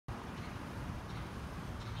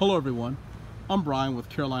Hello everyone, I'm Brian with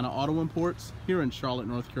Carolina Auto Imports here in Charlotte,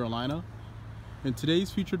 North Carolina. And today's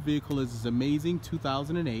featured vehicle is this amazing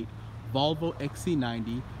 2008 Volvo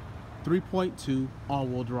XC90 3.2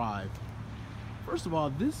 all-wheel drive. First of all,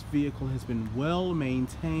 this vehicle has been well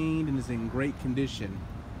maintained and is in great condition.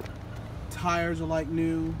 Tires are like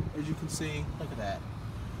new, as you can see. Look at that.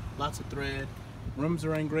 Lots of thread. Rims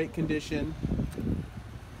are in great condition.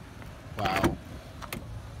 Wow.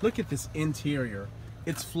 Look at this interior.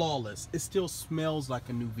 It's flawless. It still smells like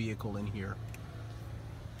a new vehicle in here.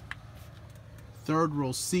 Third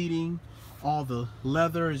row seating. All the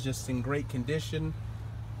leather is just in great condition.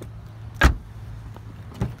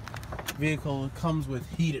 Vehicle comes with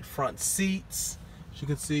heated front seats. As you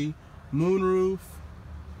can see, moonroof.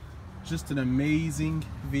 Just an amazing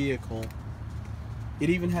vehicle. It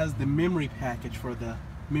even has the memory package for the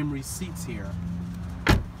memory seats here.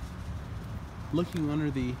 Looking under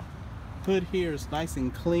the hood here is nice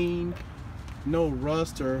and clean. No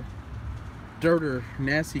rust or dirt or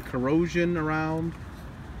nasty corrosion around.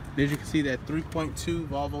 As you can see, that 3.2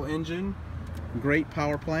 Volvo engine. Great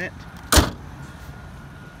power plant.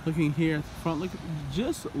 Looking here at the front,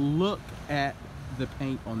 just look at the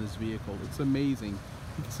paint on this vehicle. It's amazing.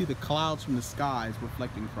 You can see the clouds from the skies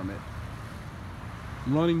reflecting from it.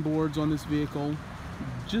 Running boards on this vehicle.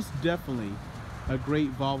 Just definitely a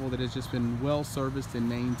great Volvo that has just been well serviced and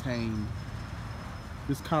maintained.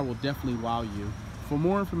 This car will definitely wow you. For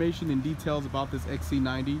more information and details about this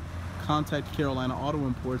XC90, contact Carolina Auto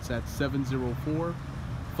Imports at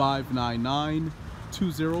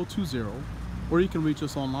 704-599-2020, or you can reach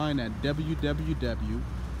us online at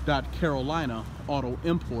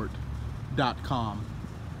www.carolinautoimport.com.